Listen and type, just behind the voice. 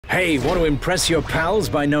Hey, want to impress your pals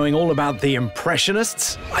by knowing all about the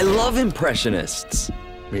Impressionists? I love Impressionists.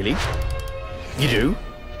 Really? You do?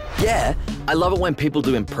 Yeah, I love it when people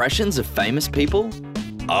do impressions of famous people.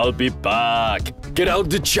 I'll be back. Get out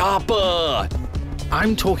the chopper.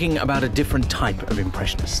 I'm talking about a different type of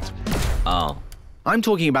Impressionist. Oh. I'm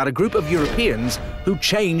talking about a group of Europeans who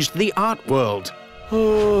changed the art world.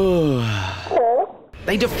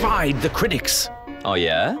 They defied the critics. Oh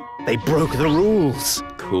yeah? They broke the rules.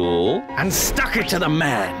 Cool. And stuck it to the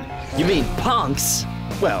man. You mean punks?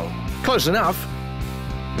 Well, close enough.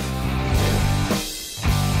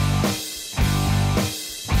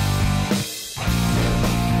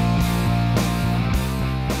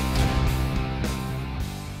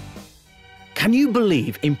 Can you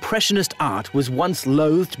believe Impressionist art was once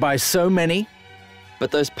loathed by so many?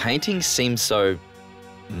 But those paintings seem so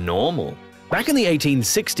normal. Back in the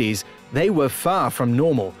 1860s, they were far from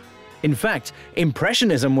normal. In fact,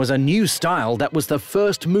 Impressionism was a new style that was the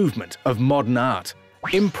first movement of modern art.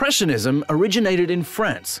 Impressionism originated in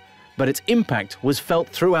France, but its impact was felt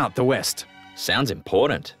throughout the West. Sounds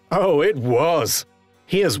important. Oh, it was.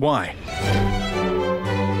 Here's why.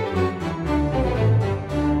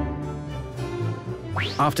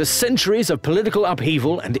 After centuries of political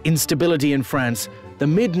upheaval and instability in France, the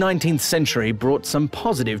mid-19th century brought some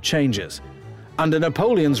positive changes. Under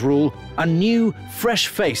Napoleon's rule, a new,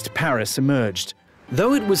 fresh-faced Paris emerged.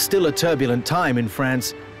 Though it was still a turbulent time in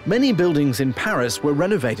France, many buildings in Paris were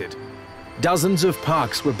renovated. Dozens of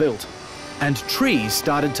parks were built, and trees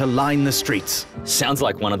started to line the streets. Sounds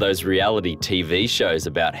like one of those reality TV shows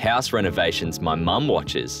about house renovations my mum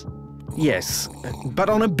watches. Yes, but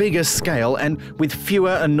on a bigger scale and with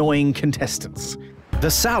fewer annoying contestants. The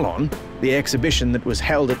Salon, the exhibition that was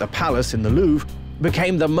held at the Palace in the Louvre,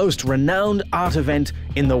 became the most renowned art event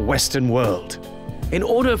in the Western world. In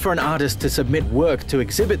order for an artist to submit work to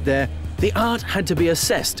exhibit there, the art had to be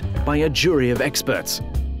assessed by a jury of experts.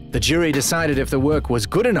 The jury decided if the work was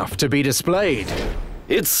good enough to be displayed.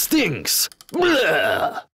 It stinks!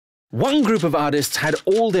 Blah! One group of artists had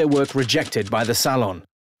all their work rejected by the Salon,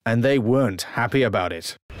 and they weren't happy about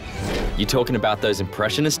it. You talking about those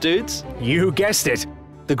Impressionist dudes? You guessed it!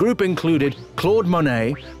 The group included Claude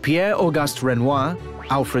Monet, Pierre-Auguste Renoir,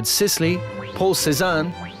 Alfred Sisley, Paul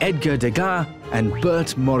Cézanne, Edgar Degas, and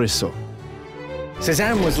Bert Morisot.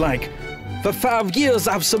 Cézanne was like, "For 5 years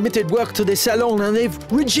I've submitted work to the Salon and they've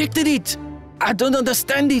rejected it. I don't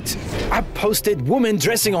understand it. I posted women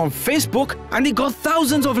dressing on Facebook and it got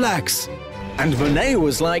thousands of likes." And Monet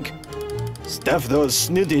was like, "Stuff those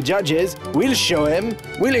snooty judges, we'll show them,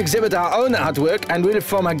 we'll exhibit our own artwork and we'll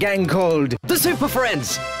form a gang called The Super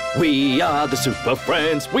Friends! We are the Super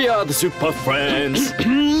Friends! We are the Super Friends!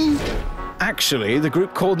 Actually, the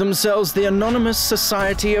group called themselves the Anonymous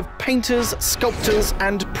Society of Painters, Sculptors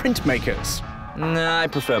and Printmakers. Nah, I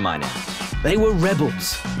prefer my name. They were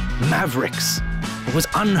rebels, mavericks. It was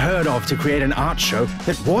unheard of to create an art show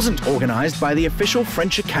that wasn't organized by the official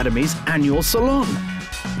French Academy's annual salon.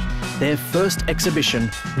 Their first exhibition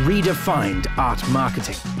redefined art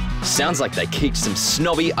marketing. Sounds like they kicked some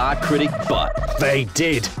snobby art critic butt. They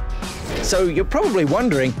did. So you're probably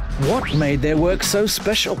wondering, what made their work so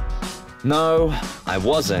special? No, I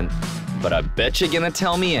wasn't, but I bet you're gonna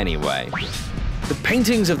tell me anyway. The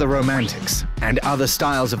paintings of the Romantics and other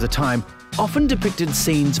styles of the time often depicted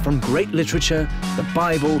scenes from great literature, the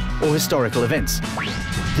Bible, or historical events.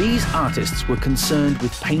 These artists were concerned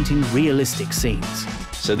with painting realistic scenes.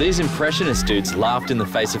 So these Impressionist dudes laughed in the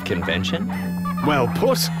face of convention? Well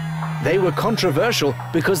put. They were controversial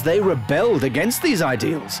because they rebelled against these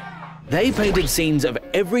ideals. They painted scenes of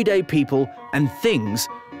everyday people and things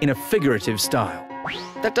in a figurative style.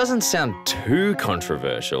 That doesn't sound too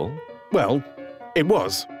controversial. Well, it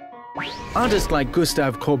was. Artists like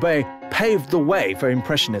Gustave Courbet paved the way for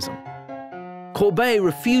Impressionism. Courbet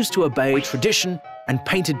refused to obey tradition and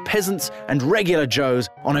painted peasants and regular Joes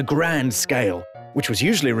on a grand scale, which was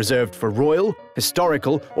usually reserved for royal,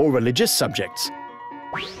 historical, or religious subjects.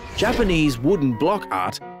 Japanese wooden block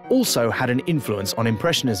art also had an influence on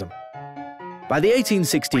Impressionism. By the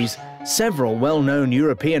 1860s, several well-known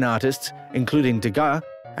European artists, including Degas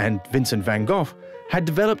and Vincent van Gogh, had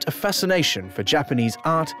developed a fascination for Japanese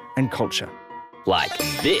art and culture. Like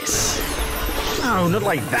this. No, not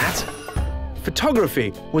like that.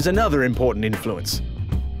 Photography was another important influence.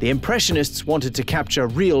 The Impressionists wanted to capture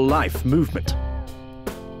real-life movement.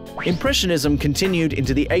 Impressionism continued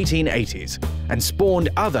into the 1880s and spawned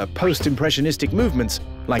other post-impressionistic movements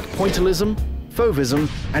like pointillism, fauvism,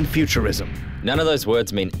 and futurism. None of those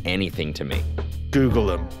words mean anything to me. Google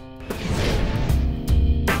them.